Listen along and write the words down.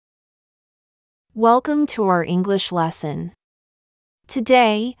Welcome to our English lesson.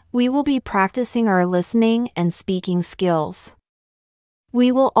 Today, we will be practicing our listening and speaking skills.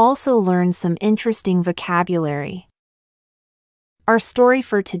 We will also learn some interesting vocabulary. Our story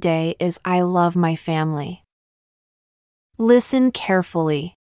for today is I love my family. Listen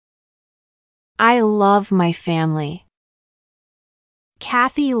carefully. I love my family.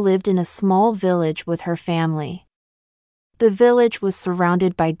 Kathy lived in a small village with her family. The village was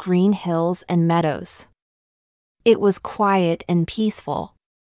surrounded by green hills and meadows. It was quiet and peaceful.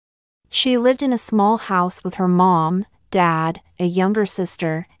 She lived in a small house with her mom, dad, a younger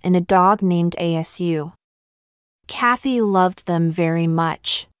sister, and a dog named ASU. Kathy loved them very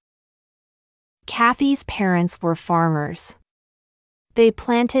much. Kathy's parents were farmers. They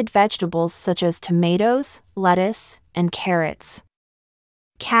planted vegetables such as tomatoes, lettuce, and carrots.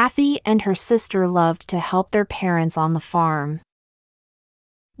 Kathy and her sister loved to help their parents on the farm.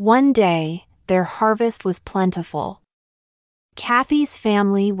 One day, their harvest was plentiful. Kathy's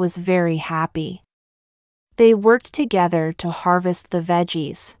family was very happy. They worked together to harvest the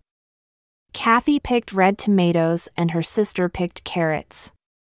veggies. Kathy picked red tomatoes and her sister picked carrots.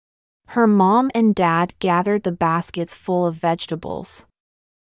 Her mom and dad gathered the baskets full of vegetables.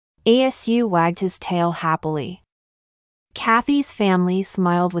 ASU wagged his tail happily. Kathy's family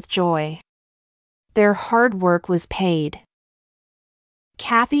smiled with joy. Their hard work was paid.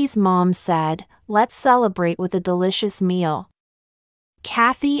 Kathy's mom said, "Let's celebrate with a delicious meal."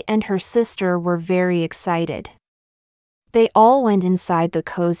 Kathy and her sister were very excited. They all went inside the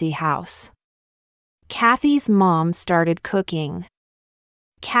cozy house. Kathy's mom started cooking.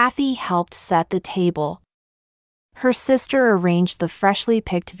 Kathy helped set the table. Her sister arranged the freshly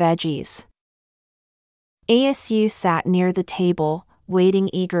picked veggies. ASU sat near the table, waiting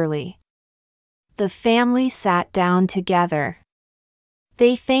eagerly. The family sat down together.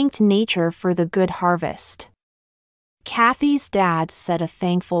 They thanked nature for the good harvest. Kathy's dad said a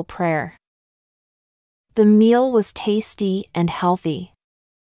thankful prayer. The meal was tasty and healthy.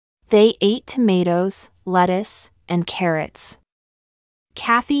 They ate tomatoes, lettuce, and carrots.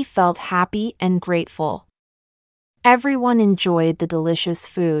 Kathy felt happy and grateful. Everyone enjoyed the delicious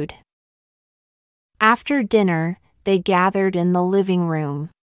food. After dinner, they gathered in the living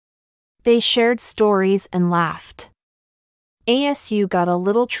room. They shared stories and laughed. ASU got a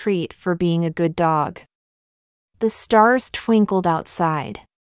little treat for being a good dog. The stars twinkled outside.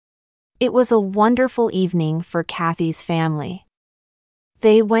 It was a wonderful evening for Kathy's family.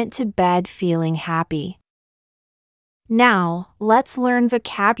 They went to bed feeling happy. Now, let's learn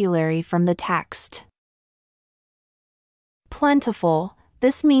vocabulary from the text. Plentiful.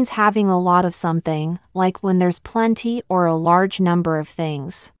 This means having a lot of something, like when there's plenty or a large number of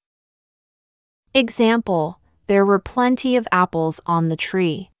things. Example, there were plenty of apples on the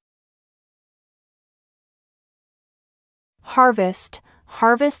tree. Harvest.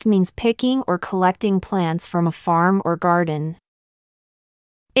 Harvest means picking or collecting plants from a farm or garden.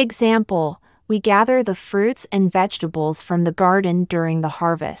 Example, we gather the fruits and vegetables from the garden during the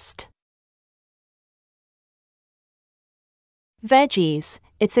harvest. Veggies,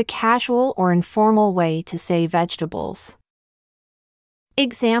 it's a casual or informal way to say vegetables.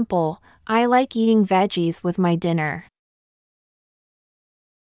 Example, I like eating veggies with my dinner.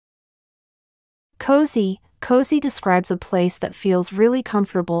 Cozy. Cozy describes a place that feels really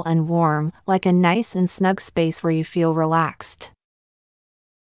comfortable and warm, like a nice and snug space where you feel relaxed.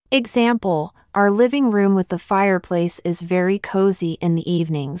 Example, our living room with the fireplace is very cozy in the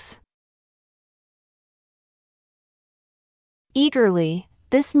evenings. Eagerly,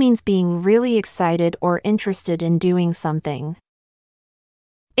 this means being really excited or interested in doing something.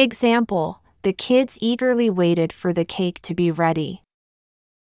 Example, the kids eagerly waited for the cake to be ready.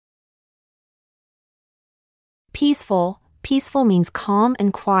 Peaceful. Peaceful means calm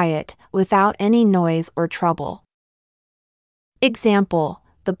and quiet, without any noise or trouble. Example,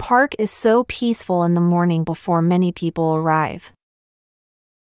 the park is so peaceful in the morning before many people arrive.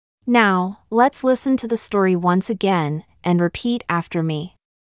 Now, let's listen to the story once again, and repeat after me.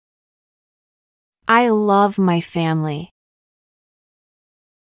 I love my family.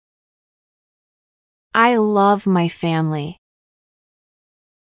 I love my family.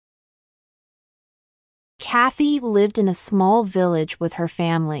 Kathy lived in a small village with her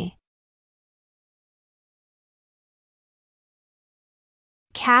family.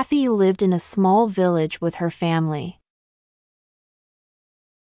 Kathy lived in a small village with her family.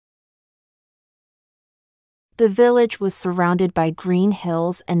 The village was surrounded by green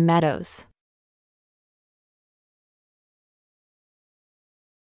hills and meadows.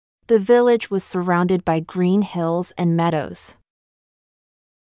 The village was surrounded by green hills and meadows.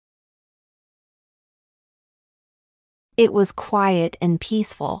 It was quiet and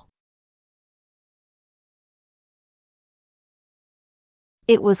peaceful.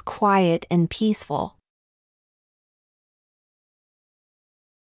 It was quiet and peaceful.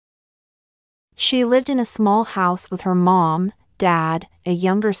 She lived in a small house with her mom, dad, a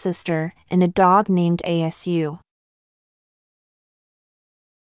younger sister, and a dog named Asu.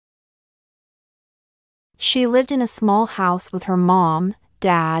 She lived in a small house with her mom,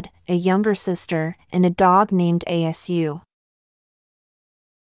 dad, a younger sister, and a dog named Asu.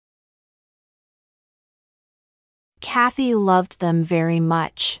 Kathy loved them very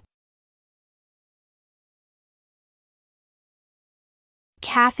much.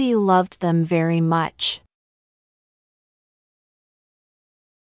 Kathy loved them very much.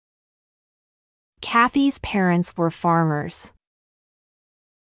 Kathy's parents were farmers.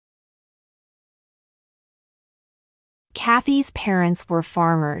 Kathy's parents were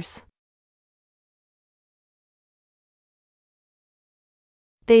farmers.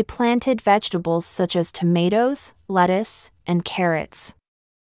 They planted vegetables such as tomatoes, lettuce, and carrots.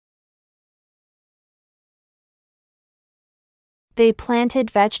 They planted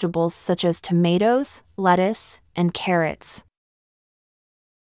vegetables such as tomatoes, lettuce, and carrots.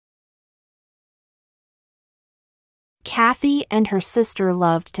 Kathy and her sister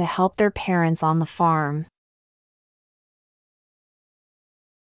loved to help their parents on the farm.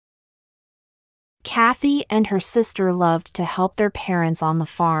 Kathy and her sister loved to help their parents on the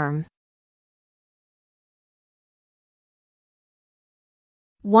farm.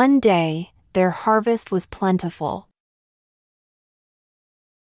 One day, their harvest was plentiful.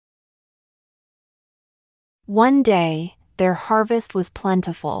 One day, their harvest was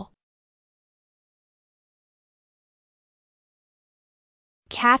plentiful.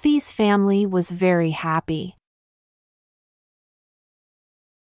 Kathy's family was very happy.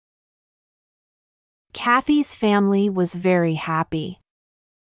 Kathy's family was very happy.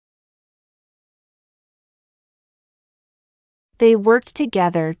 They worked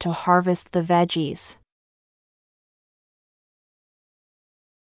together to harvest the veggies.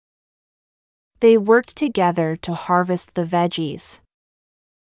 They worked together to harvest the veggies.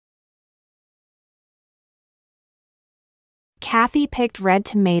 Kathy picked red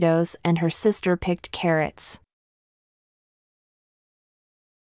tomatoes and her sister picked carrots.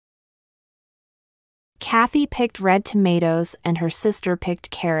 Kathy picked red tomatoes and her sister picked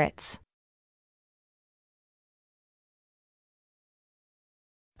carrots.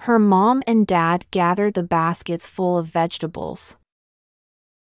 Her mom and dad gathered the baskets full of vegetables.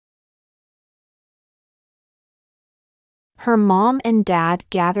 Her mom and dad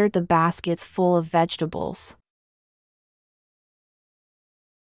gathered the baskets full of vegetables.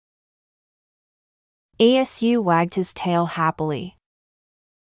 Asu wagged his tail happily.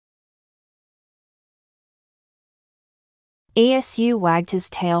 Asu wagged his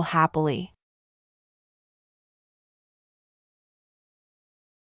tail happily.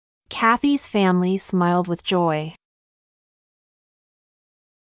 Kathy's family smiled with joy.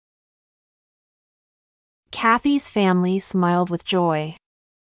 Kathy's family smiled with joy.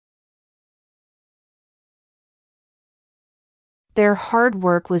 Their hard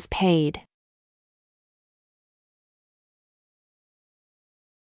work was paid.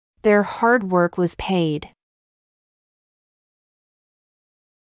 Their hard work was paid.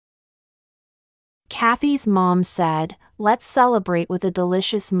 Kathy's mom said, "Let's celebrate with a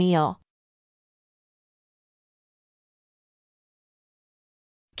delicious meal."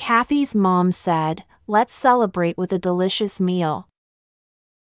 Kathy's mom said, "Let's celebrate with a delicious meal."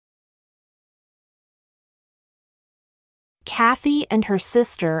 Kathy and her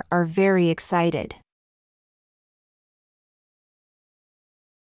sister are very excited.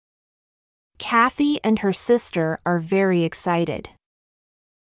 Kathy and her sister are very excited.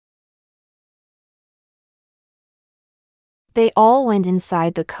 They all went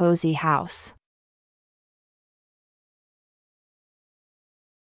inside the cozy house.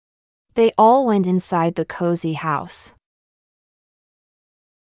 They all went inside the cozy house.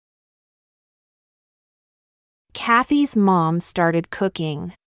 Kathy's mom started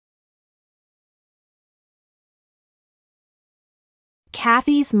cooking.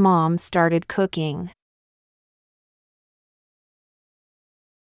 Kathy's mom started cooking.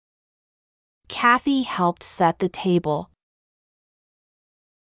 Kathy helped set the table.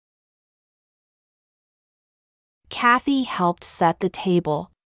 Kathy helped set the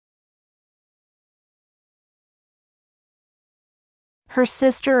table. Her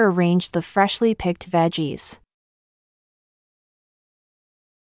sister arranged the freshly picked veggies.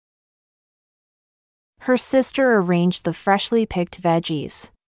 Her sister arranged the freshly picked veggies.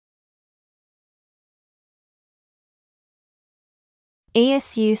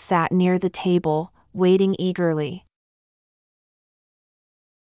 ASU sat near the table, waiting eagerly.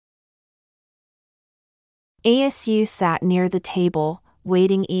 ASU sat near the table,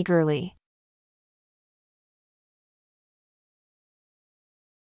 waiting eagerly.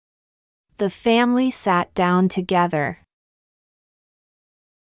 The family sat down together.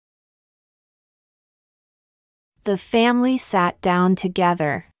 The family sat down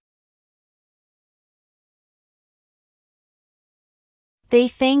together. They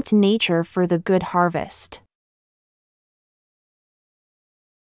thanked nature for the good harvest.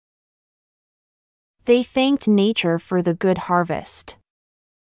 They thanked nature for the good harvest.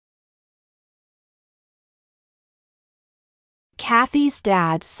 Kathy's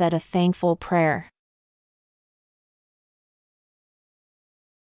dad said a thankful prayer.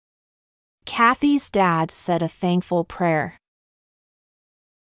 Kathy's dad said a thankful prayer.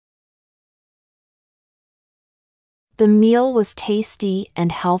 The meal was tasty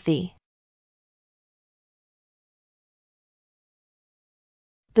and healthy.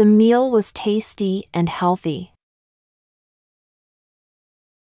 The meal was tasty and healthy.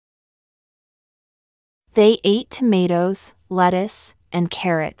 They ate tomatoes, lettuce, and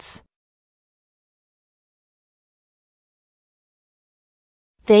carrots.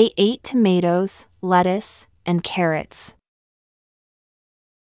 They ate tomatoes, lettuce, and carrots.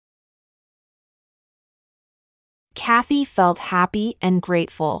 Kathy felt happy and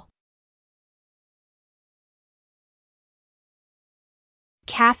grateful.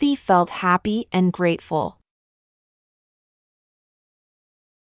 Kathy felt happy and grateful.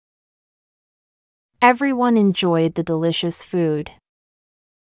 Everyone enjoyed the delicious food.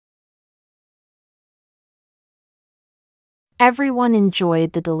 Everyone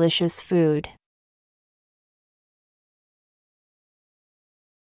enjoyed the delicious food.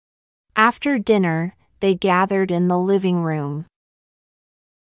 After dinner, they gathered in the living room.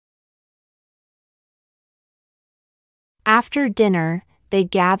 After dinner, they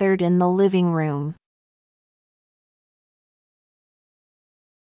gathered in the living room.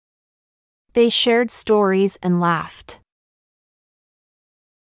 They shared stories and laughed.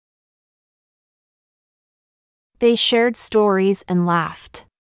 They shared stories and laughed.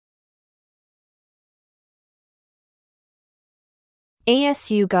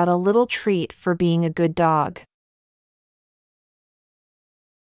 ASU got a little treat for being a good dog.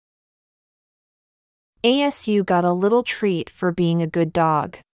 ASU got a little treat for being a good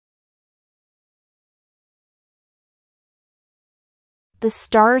dog. The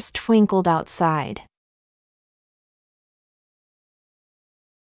stars twinkled outside.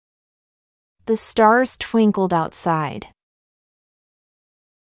 The stars twinkled outside.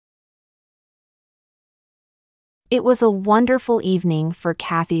 It was a wonderful evening for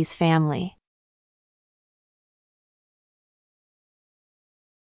Kathy's family.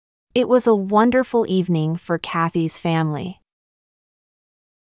 It was a wonderful evening for Kathy's family.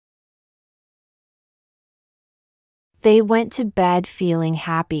 They went to bed feeling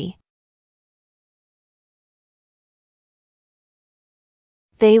happy.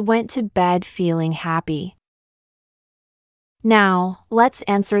 They went to bed feeling happy. Now, let's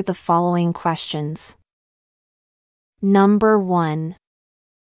answer the following questions. Number 1.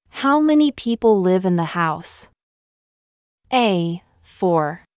 How many people live in the house? A.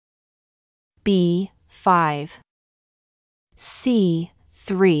 4. B. 5. C.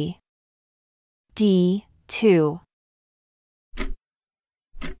 3. D. 2.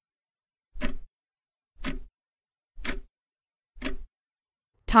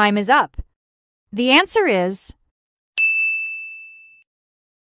 Time is up. The answer is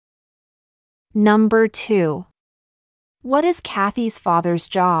Number 2. What is Kathy's father's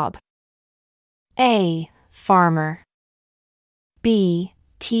job? A. Farmer. B.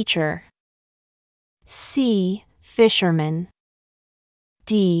 Teacher. C. Fisherman.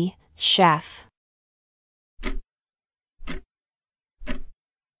 D. Chef.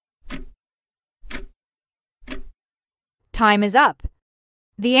 Time is up.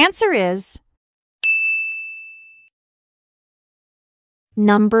 The answer is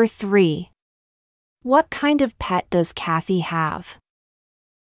Number 3. What kind of pet does Kathy have?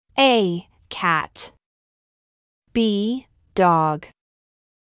 A. Cat. B. Dog.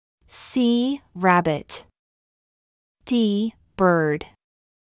 C. Rabbit. D. Bird.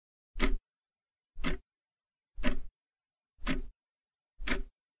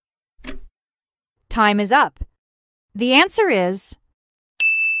 time is up. The answer is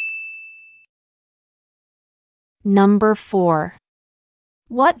Number 4.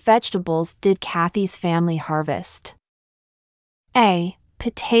 What vegetables did Kathy's family harvest? A.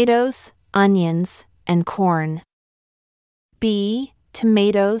 Potatoes, onions, and corn. B.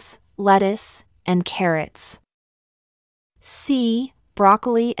 tomatoes, lettuce, and carrots. C.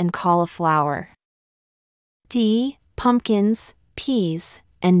 Broccoli and cauliflower. D. Pumpkins, peas,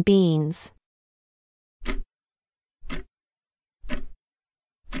 and beans.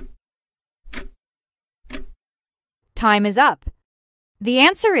 Time is up. The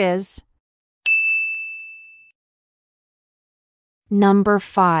answer is Number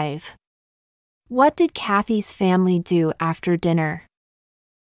 5. What did Kathy's family do after dinner?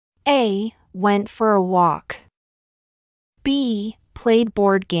 A. Went for a walk. B. Played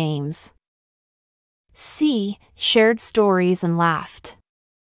board games. C. Shared stories and laughed.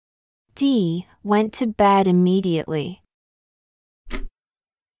 D. Went to bed immediately.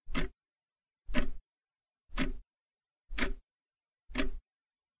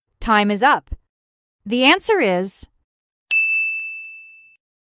 time is up. The answer is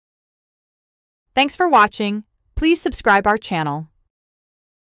Thanks for watching. Please subscribe our channel.